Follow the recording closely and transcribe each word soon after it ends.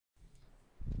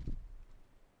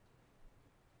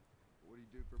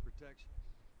for protection.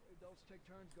 Adults take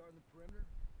turns guarding the perimeter.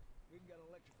 We even got an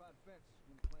electrified fence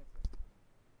when the plant's there.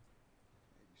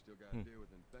 Hey, you still gotta deal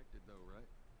with infected though,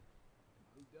 right?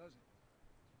 Who doesn't?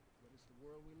 But it's the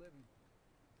world we live in.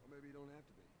 Or maybe you don't have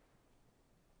to be.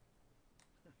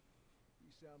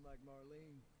 You sound like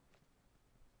Marlene.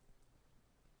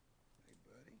 Hey,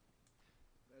 buddy.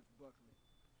 That's Buckley.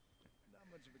 Not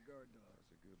much of a guard dog.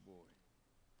 That's a good boy.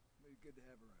 But he's good to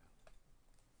have around.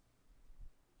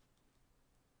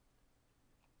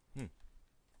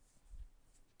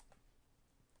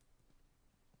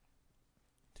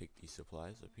 Take these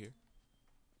supplies up here.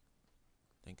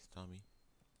 Thanks, Tommy.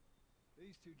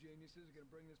 These two geniuses are gonna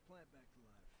bring this plant back to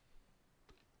life.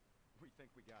 We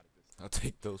think we got it this time. I'll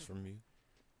take those from you.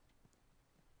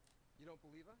 You don't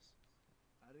believe us?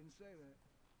 I didn't say that.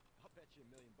 I'll bet you $1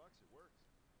 million it works.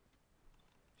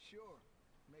 Sure.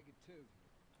 Make it 2.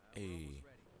 Hey, We're almost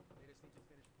ready. They just need to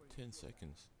finish putting 10 the fuel back.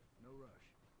 seconds. No rush.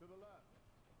 To the left.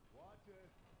 Watch it.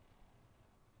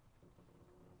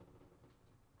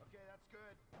 Okay, that's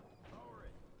good. Lower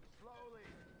it. Slowly.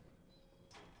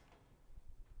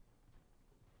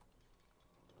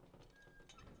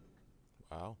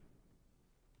 Wow.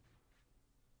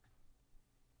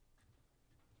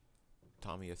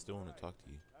 Tommy, I still want to talk to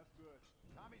you. That's good.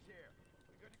 Tommy's here.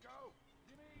 We good to go?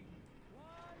 Jimmy, 1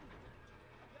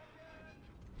 second.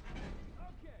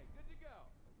 Okay, good to go.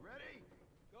 Ready?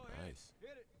 Go ahead. Nice.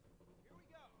 Hit it. Here we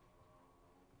go.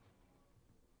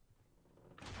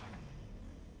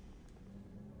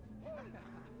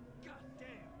 God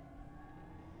damn.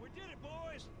 We did it,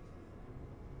 boys.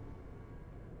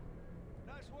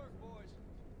 Nice work, boys.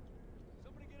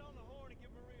 Somebody get on the horn and give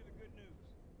Maria the good news.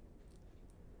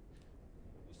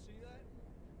 You see that?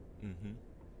 Mm-hmm.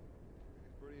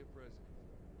 It's pretty impressive.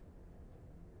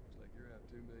 Looks like you're out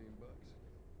 $2 million.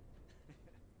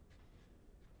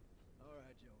 All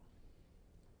right, Joe.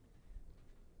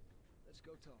 Let's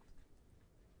go talk.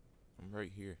 I'm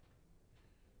right here.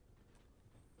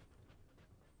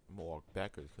 I'm gonna walk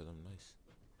backwards because I'm nice.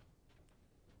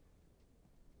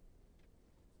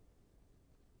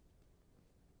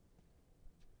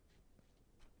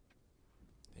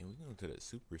 Dang, we going to that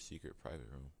super secret private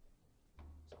room.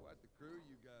 It's quite the crew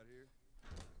you got here.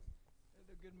 Hey,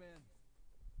 they're good men.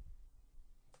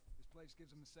 This place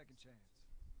gives them a second chance.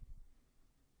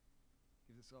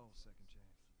 Gives us all a second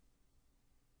chance.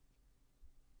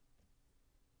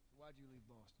 So why'd you leave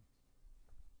Boston?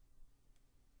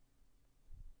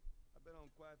 I've been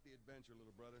on quite the adventure,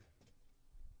 little brother.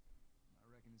 I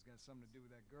reckon it's got something to do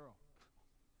with that girl.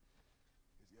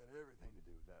 It's got everything to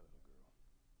do with that little girl.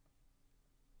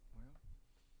 Well,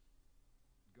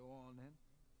 go on then.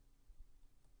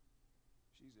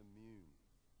 She's immune.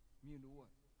 Immune to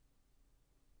what?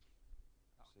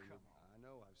 Oh, Seen come her, on. I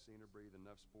know I've seen her breathe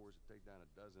enough spores to take down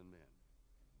 12 men.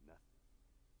 Nothing.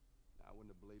 Now, I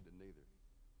wouldn't have believed it neither,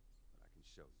 but I can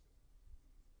show you.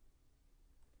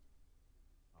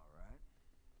 All right.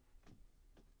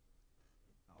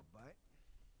 I'll bite.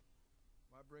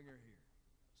 Why bring her here?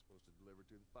 I'm supposed to deliver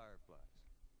to the Fireflies.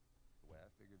 The way I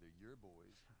figure they're your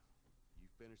boys. You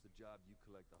finish the job, you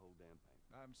collect the whole damn payment.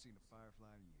 I haven't seen a Firefly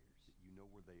in years. You know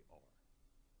where they are.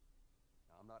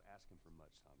 Now, I'm not asking for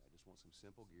much, Tommy. I just want some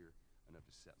simple gear, enough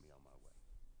to set me on my way.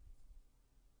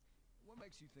 What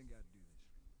makes you think I'd do this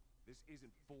for you? This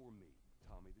isn't for me,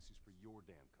 Tommy. This is for your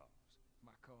damn cause.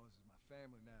 My cause is my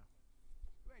family now.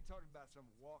 We ain't talking about some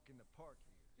walk in the park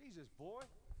here. Jesus, boy.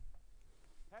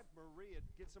 Have Maria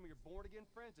get some of your born-again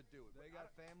friends to do it. They got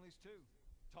families too.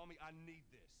 Tommy, I need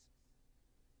this.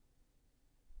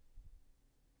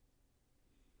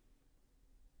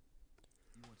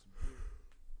 You want some beer?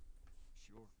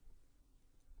 Sure.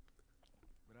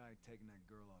 But I ain't taking that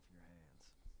girl off your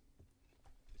hands.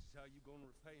 This is how you gonna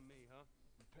repay me, huh?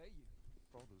 Repay you.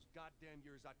 For all those goddamn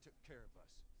years I took care of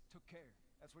us. Took care.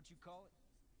 That's what you call it?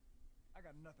 I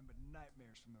got nothing but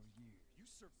nightmares from those years. You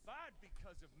survived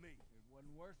because of me. It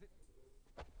wasn't worth it.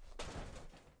 I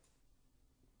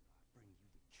bring you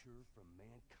the cure from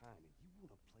mankind, and you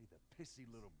want to play the pissy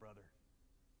little brother.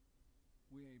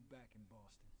 We ain't back in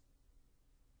Boston.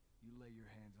 You lay your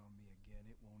hands on me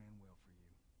again, it won't end well for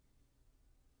you.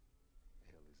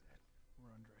 The hell is that?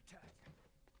 We're under attack.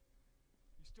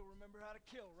 You still remember how to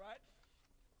kill, right?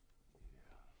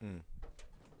 Yeah.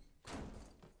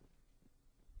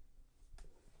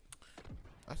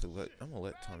 I'm gonna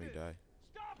let Tommy die.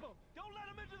 Stop him! Don't let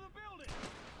him into the building!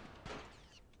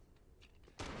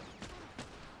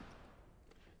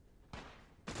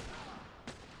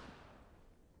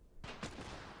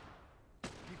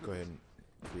 Go ahead and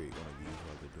create one of these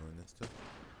while they're doing this stuff.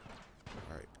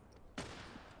 Alright.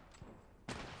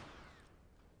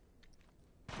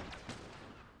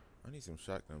 need some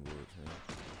shotgun bullets, man.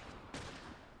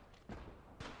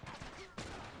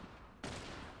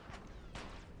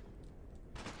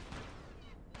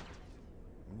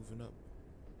 Moving up.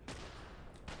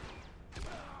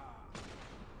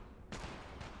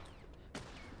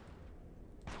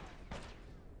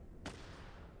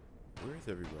 Where is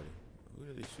everybody? Who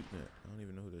are they shooting at? I don't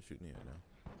even know who they're shooting at now.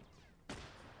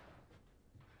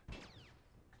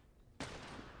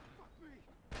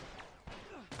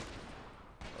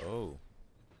 Oh.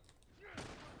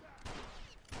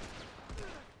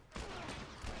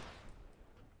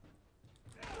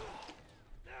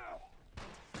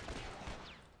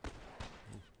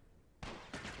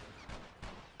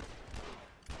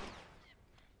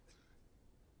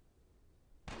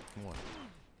 Come on.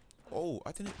 Oh,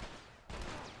 I didn't.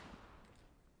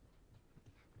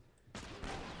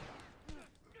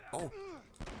 Oh.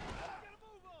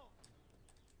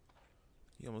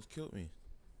 He almost killed me.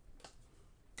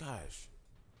 Gosh.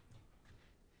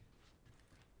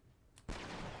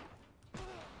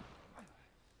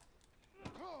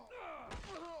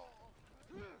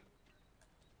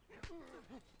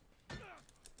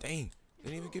 Dang.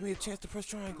 Didn't even give me a chance to press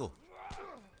triangle.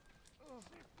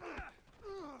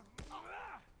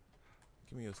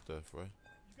 Give me your stuff, right?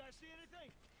 You guys see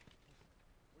anything?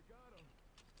 We got him.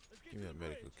 Let's get Give me to that the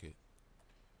medical bridge. kit.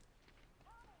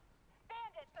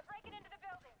 Bandits, they're breaking into the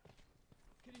building.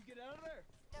 Can you get out of there?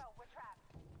 No, we're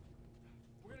trapped.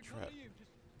 We're gonna Trap. come to you.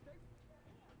 Just stay.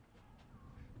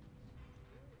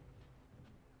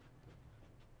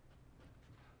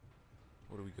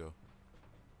 Where do we go?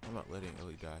 I'm not letting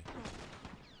Ellie die.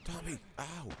 Tommy!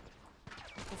 Ow!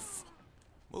 What the f-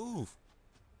 Move!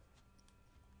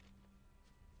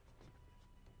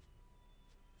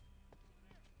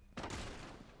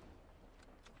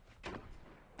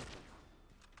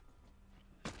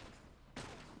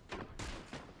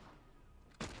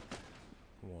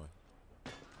 Come on.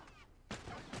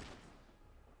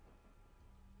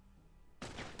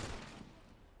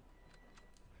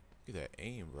 Look at that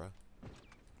aim, bro.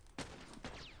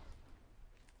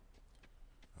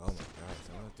 Oh my gosh,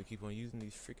 I'm gonna have to keep on using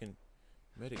these freaking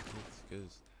medic kits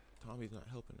because Tommy's not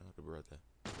helping out the brother.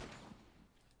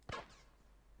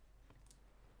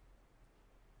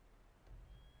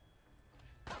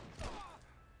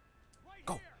 Right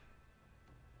Go. here.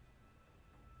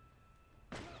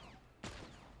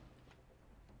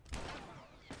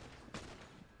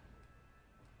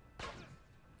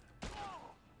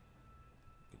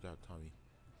 Good job, Tommy.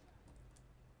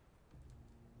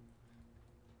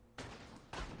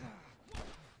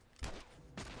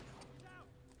 Down.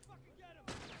 Fucking get him.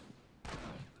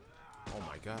 Oh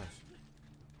my gosh.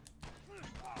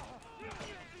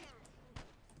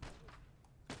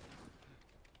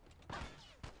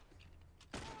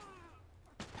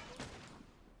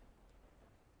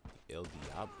 El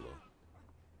Diablo.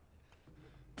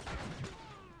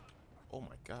 Oh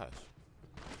my gosh.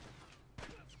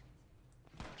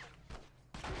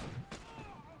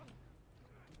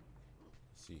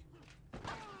 Let's see.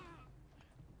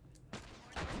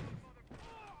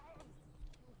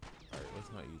 Alright,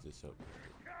 let's not use this up.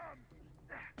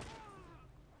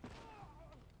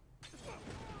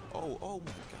 Oh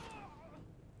my god.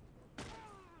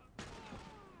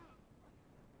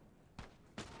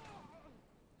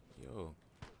 Yo.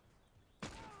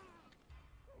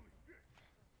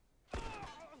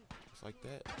 Just like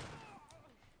that.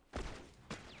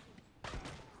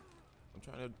 I'm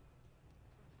trying to.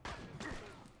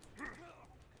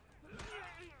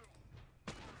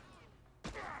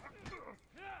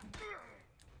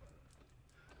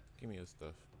 Give me your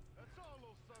stuff. That's all,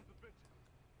 little sons of bitches.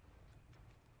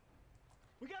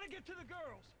 We gotta get to the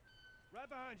girls. Right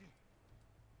behind you.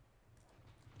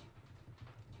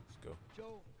 Let's go.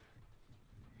 Joel,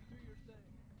 do your thing.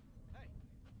 Hey,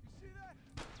 you see that?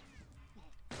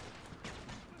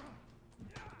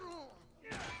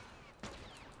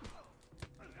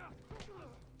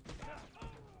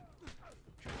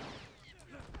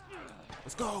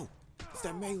 Let's go! It's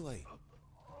that melee!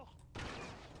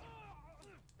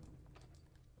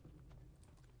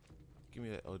 Give me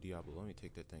that El Diablo. Let me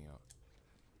take that thing out.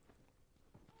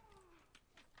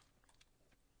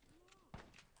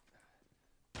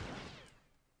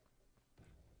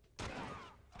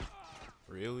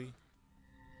 Really?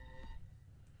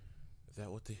 Is that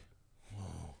what they...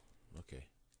 Whoa. Okay.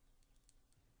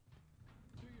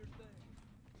 Do your thing.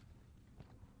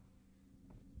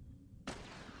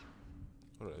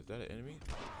 Hold on, is that an enemy?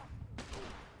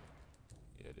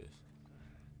 Yeah, it is.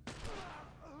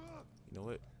 You know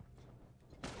what?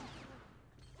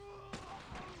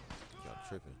 Y'all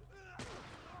tripping.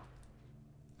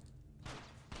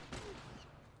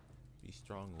 Be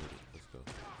strong with it. go.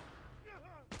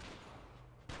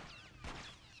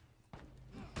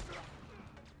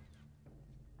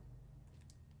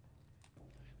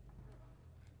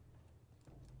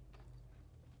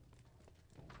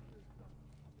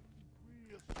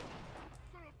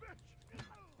 Son of a bitch!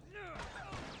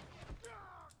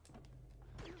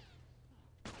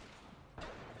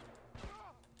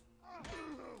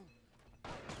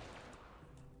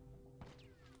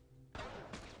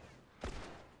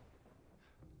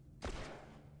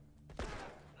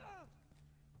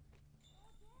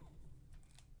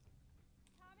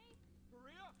 Tommy?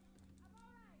 Maria? I'm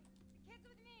all right. The kid's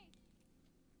with me.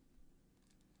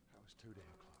 I was too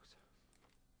damn close.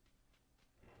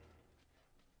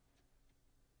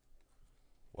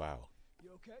 Wow,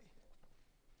 You okay?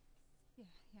 Yeah,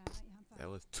 I'm fine. that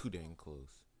was too dang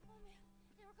close. Oh man,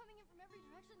 they were coming in from every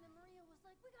direction. Then Maria was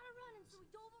like, "We gotta run!" And so we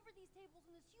dove over these tables,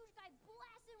 and this huge guy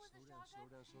blasted with a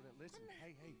shotgun. Slow down. Listen,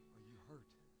 hey, are you hurt?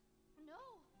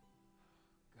 No,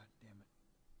 God damn it.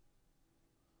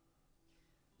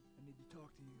 I need to talk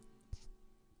to you.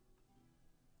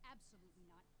 Absolutely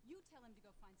not. You tell him to go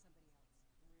find somebody else.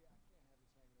 Maria, I can't have this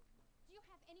hanging over my head. Do you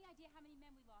have any idea how many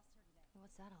men we lost here today?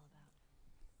 what's that all about?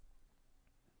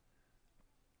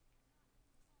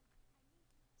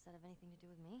 Does that have anything to do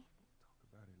with me? Talk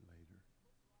about it later.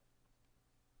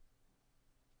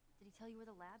 Did he tell you where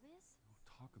the lab is? We'll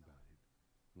talk about it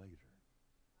later. Later.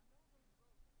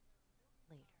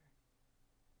 Right.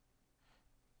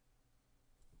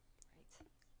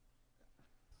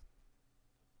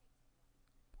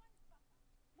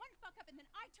 One fuck up and then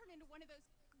I turn into one of those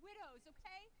widows,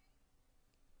 okay?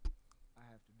 I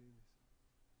have to do this.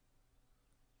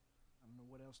 I don't know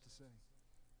what else to say.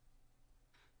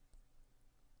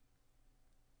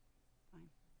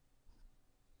 Fine.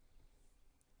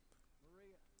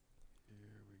 Maria. Here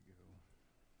we go.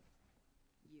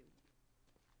 You.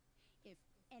 If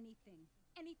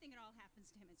anything at all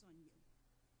happens to him, it's on you.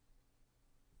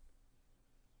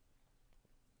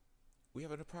 We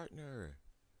have a partner.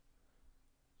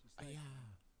 Just like Yeah.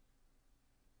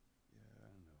 Yeah,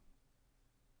 I know.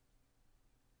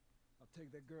 I'll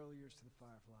take that girl of yours to the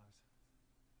Fireflies.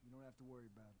 You don't have to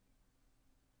worry about it.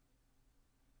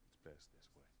 It's best this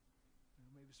way. You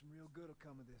know, maybe some real good will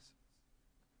come of this.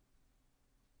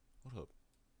 What up?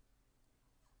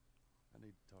 I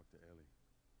need to talk to Ellie.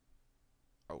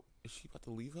 Oh, is she about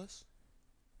to leave us?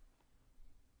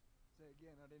 Say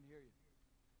again, I didn't hear you.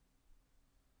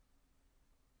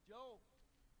 Joe,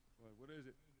 What is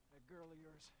it? that girl of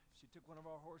yours, she took one of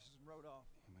our horses and rode off.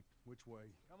 Damn it. Which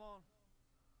way? Come on,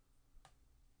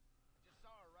 Just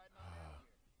saw her riding on down here.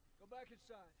 go back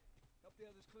inside. Help the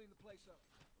others clean the place up.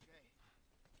 Okay.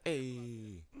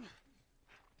 Hey.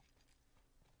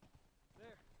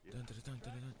 There. Dun, dun, dun,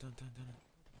 dun, dun, dun, dun, dun.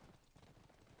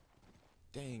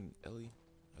 Dang, Ellie.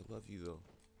 I love you though.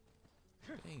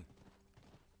 Dang.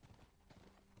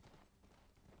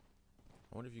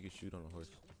 I wonder if you could shoot on a horse.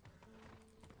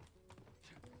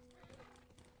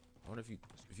 I wonder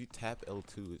if you tap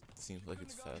L2, it seems like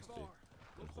it's faster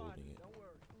than holding it. Don't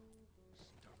worry.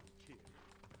 Stubborn kid.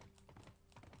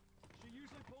 She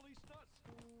usually pull these stunts.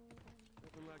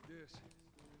 Nothing like this.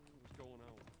 What's going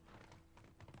on?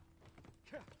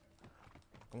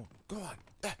 Come on, go on.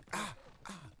 Ah, ah,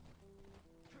 ah.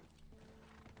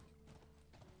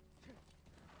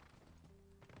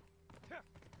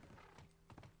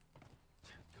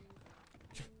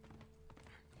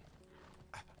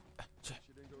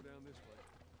 She didn't go down this way.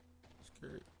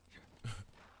 Skirt.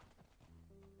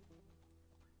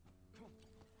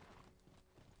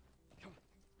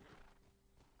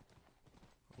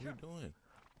 What are we doing?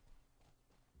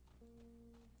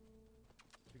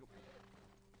 Pick up.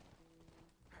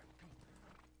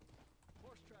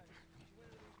 Horse tracks. She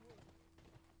went into these woods.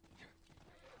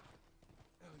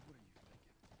 Ellie, what are you thinking?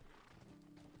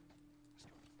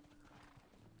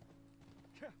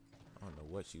 Let's go. I don't know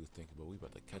what she was thinking, but we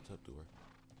about to catch up to her.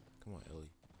 Come on,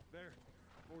 Ellie. There.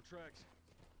 More tracks.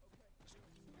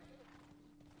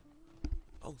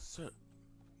 Oh, sir.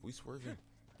 We swerving.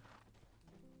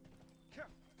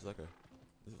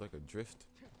 This is like a drift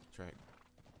track.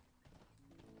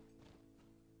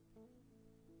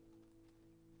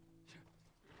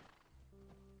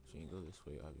 She ain't go this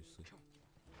way, obviously.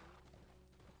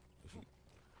 If she...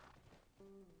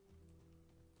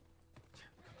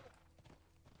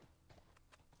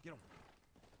 Get him.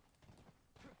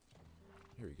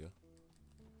 Here we go.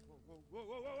 Whoa.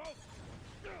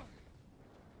 Got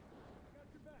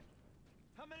your back.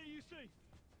 How many do you see?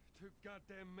 Too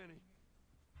goddamn many.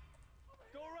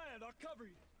 Go around. I'll cover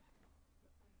you.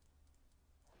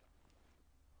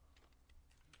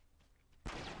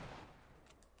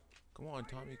 Come on,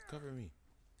 Tommy, cover me.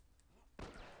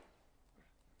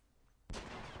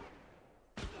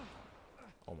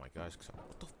 Oh my gosh,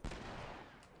 what the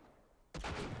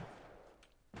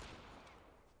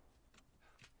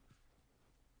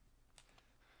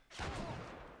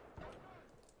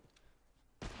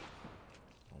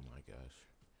Oh my gosh.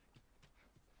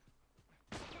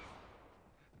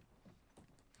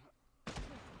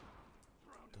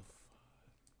 What the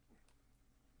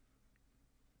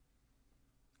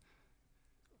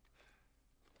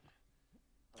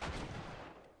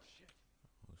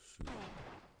Oh shoot.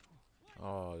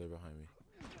 Oh, they're behind me.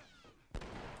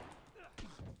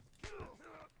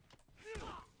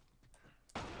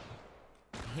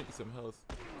 I need some health.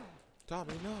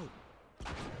 Tommy, no!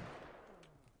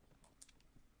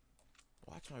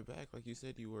 Watch my back like you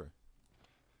said you were.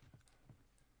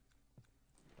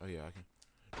 Oh yeah, I can.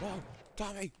 No!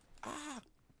 Tommy! Ah!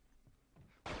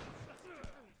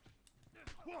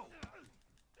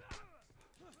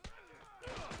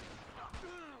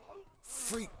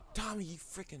 Freak! Tommy, you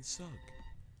freaking suck.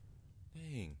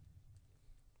 Dang.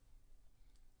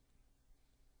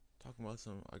 Talking about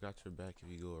some, I got your back if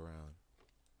you go around.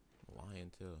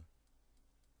 Lying too.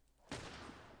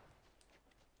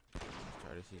 Let's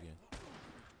try this again.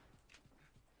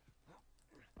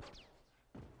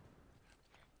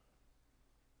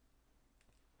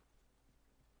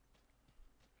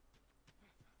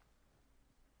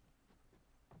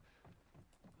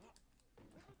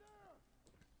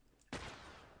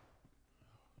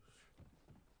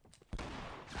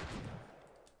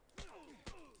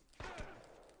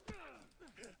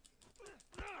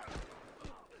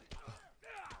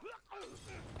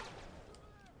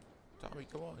 Tommy,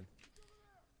 come on.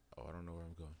 Oh, I don't know where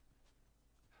I'm going.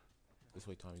 This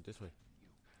way, Tommy, this way. Go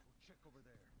check over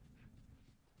there.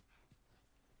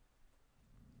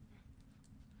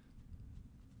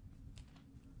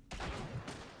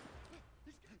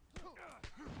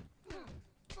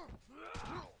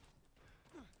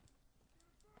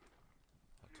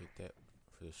 I'll take that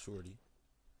for the shorty.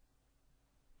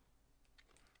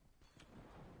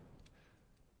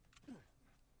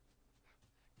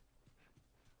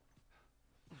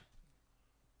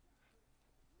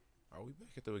 Are we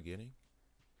back at the beginning?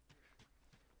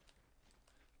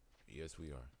 Yes,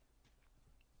 we are.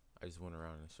 I just went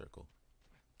around in a circle.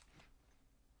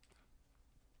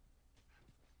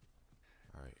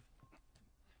 Alright.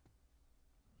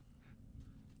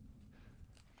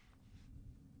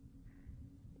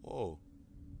 Whoa.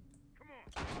 Come on.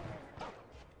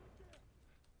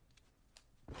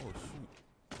 Oh, shoot.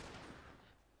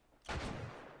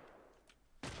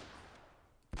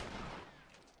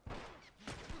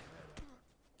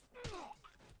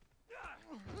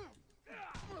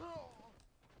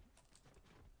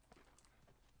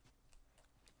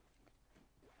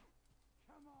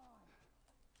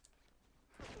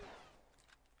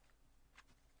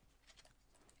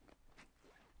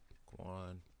 Come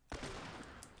on.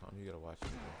 Tom, you gotta watch me.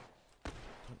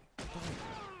 Tom.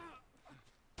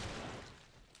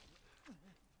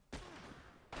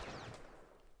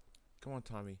 Come on,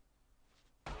 Tommy.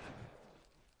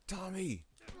 Tommy!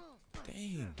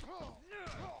 Dang.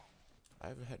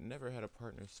 I've never had a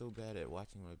partner so bad at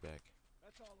watching my back.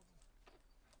 That's all of them.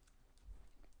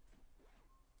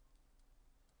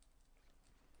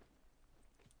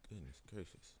 Goodness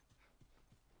gracious.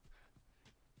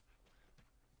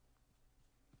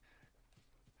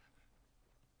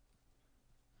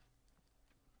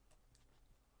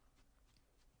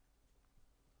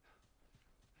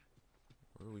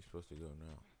 Where are we supposed to go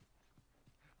now?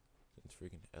 Since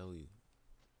freaking Ellie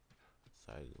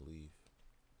decided to leave.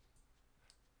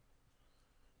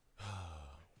 Oh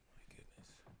my goodness.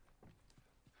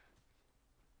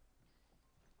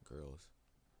 Girls.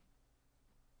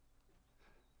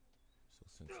 So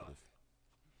sensitive.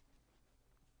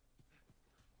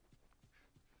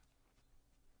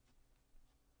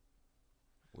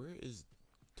 Where is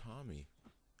Tommy?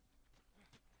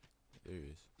 There he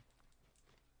is.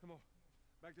 Come on,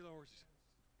 back to the horses.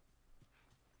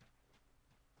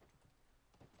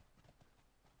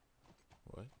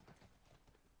 What?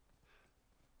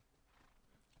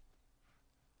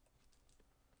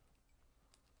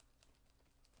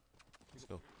 Let's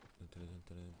go.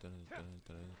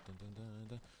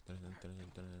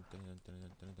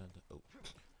 Oh,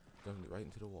 jumped right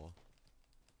into the wall.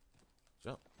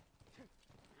 Jump.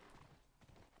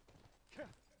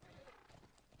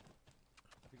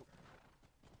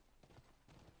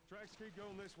 Tracks keep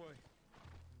going this way.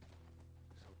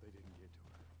 Just hope they didn't get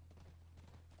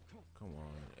to her. Come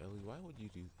on, Ellie, why would you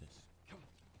do this?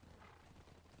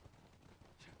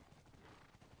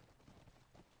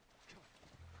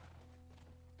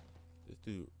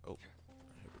 dude? Oh,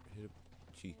 hit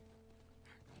a cheek.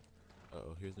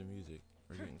 Uh-oh, here's the music.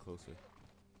 We're getting closer.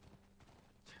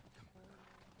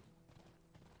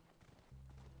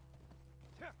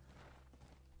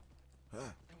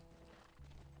 Ah.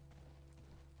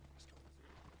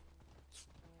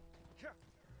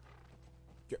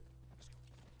 Get.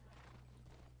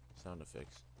 Sound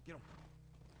effects. Get him.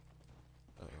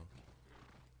 Uh-oh.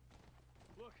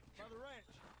 Look, by the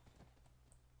ranch.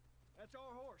 That's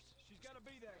our horse. She's got to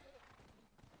be there.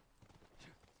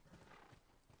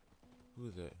 Who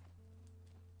is that?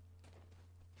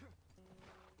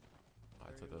 Oh,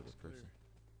 I thought that was a person.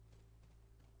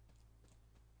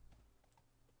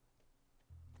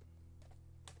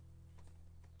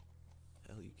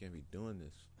 Hell, you can't be doing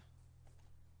this.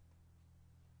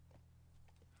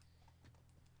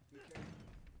 Okay.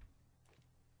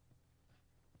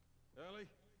 Ellie?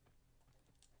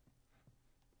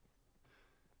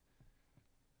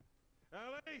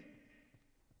 Ellie?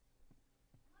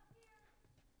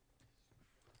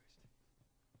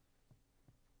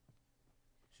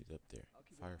 She's up there. I'll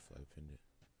keep it. Firefly pendant.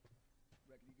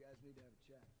 Reckon you guys need to have a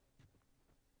chat.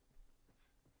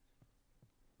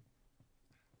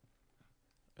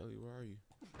 Ellie, where are you?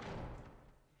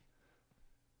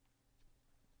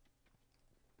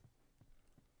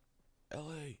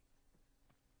 Ellie!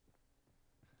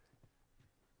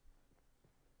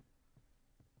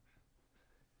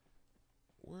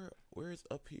 Where's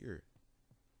up here?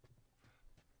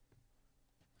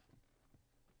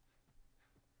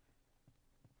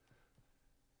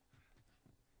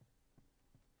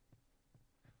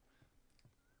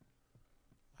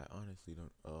 I honestly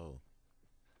don't. Oh.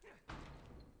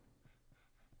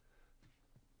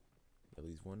 At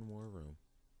least one more room.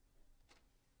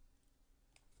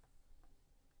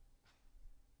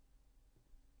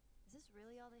 Is this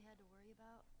really all they had to worry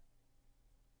about?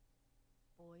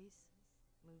 Boys,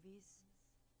 movies,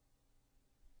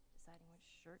 deciding which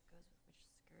shirt goes with which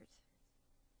skirt.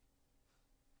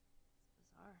 It's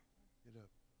bizarre. Get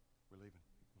up. We're leaving.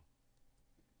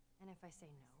 And if I say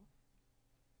no?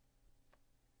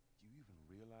 Do you even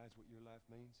realize what your life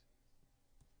means?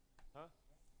 Huh?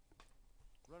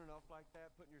 Running off like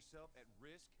that, putting yourself at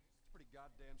risk, it's pretty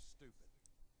goddamn stupid.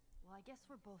 Well, I guess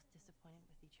we're both disappointed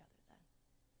with each other then.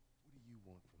 What do you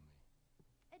want from me?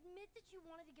 Admit that you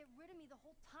wanted to get rid of me the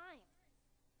whole time.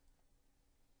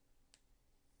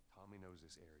 Tommy knows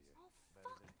this area Oh,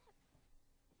 better fuck than...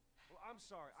 that. Well, I'm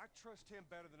sorry. I trust him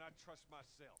better than I trust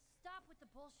myself. Stop with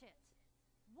the bullshit.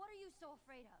 What are you so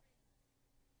afraid of?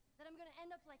 That I'm gonna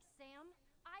end up like Sam?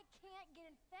 I can't get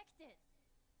infected.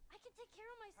 I can take care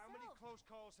of myself. How many close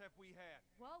calls have we had?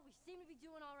 Well, we seem to be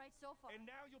doing all right so far. And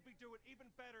now you'll be doing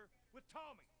even better with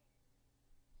Tommy.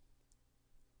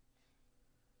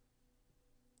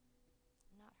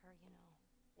 Not her, you know.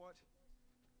 What?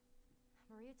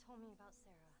 Maria told me about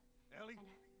Sarah. Ellie?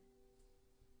 And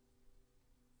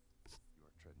You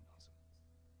are treading on some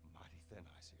mighty thin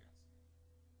ice here.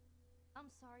 I'm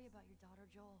sorry about your daughter,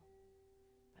 Joel.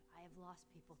 But I have lost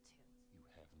people too. You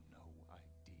have no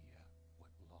idea what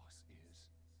loss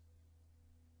is.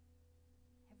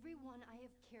 Everyone I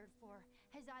have cared for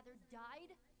has either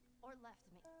died or left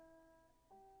me.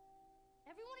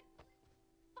 Everyone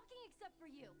fucking except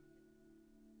for you.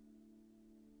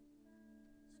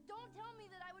 So don't tell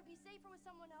me that I would be safer with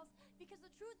someone else, because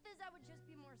the truth is I would just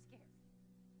be more scared.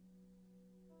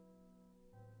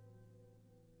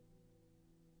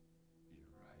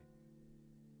 You're right.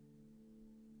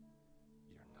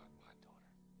 You're not my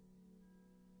daughter.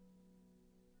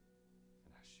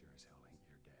 And I sure as hell ain't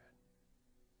your dad.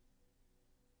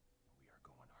 We are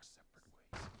going our separate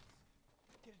ways.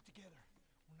 Get it together.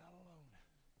 We're not alone.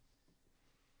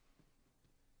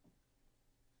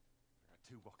 There are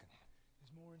two walking in.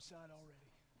 There's more inside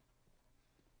already.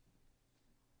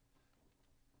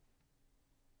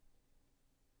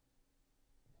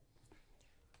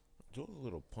 Joel's a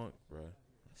little punk, bruh.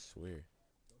 I swear.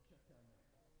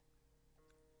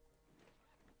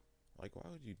 Like, why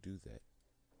would you do that?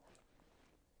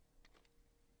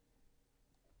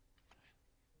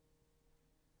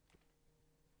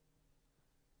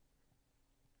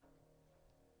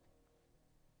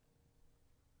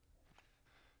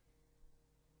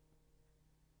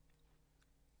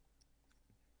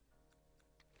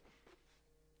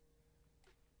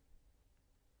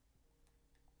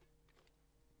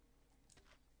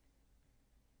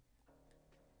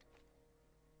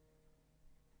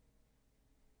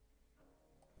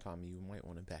 Tommy, you might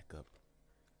want to back up.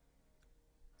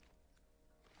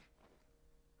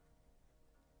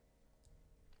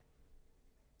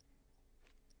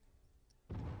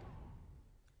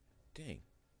 Dang.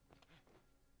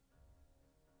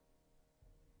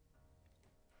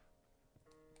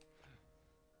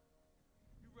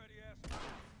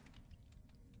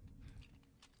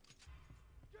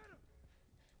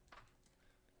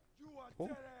 Oh.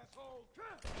 dead asshole!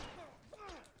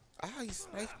 Ah, he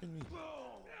sliced me.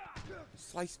 He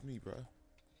sliced me, bruh.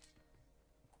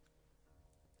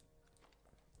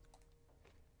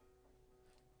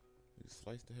 He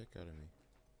sliced the heck out of me.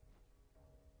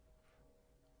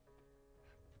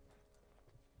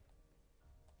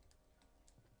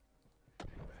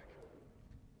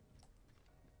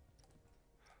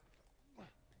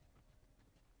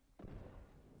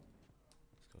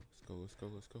 Let's go,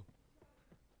 let's go.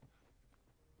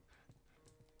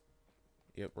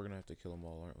 Yep, we're gonna have to kill them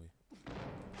all, aren't we?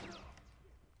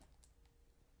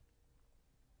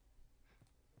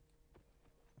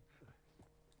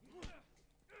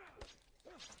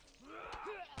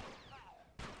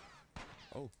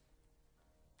 Oh.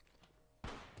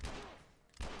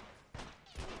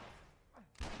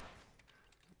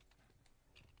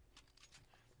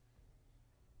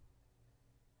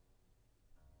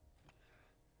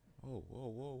 Oh, whoa,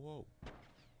 whoa, whoa.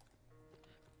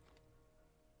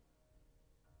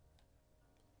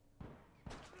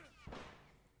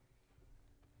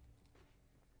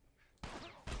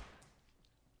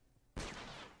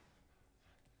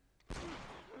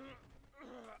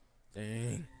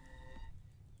 Dang.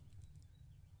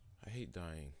 I hate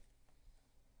dying.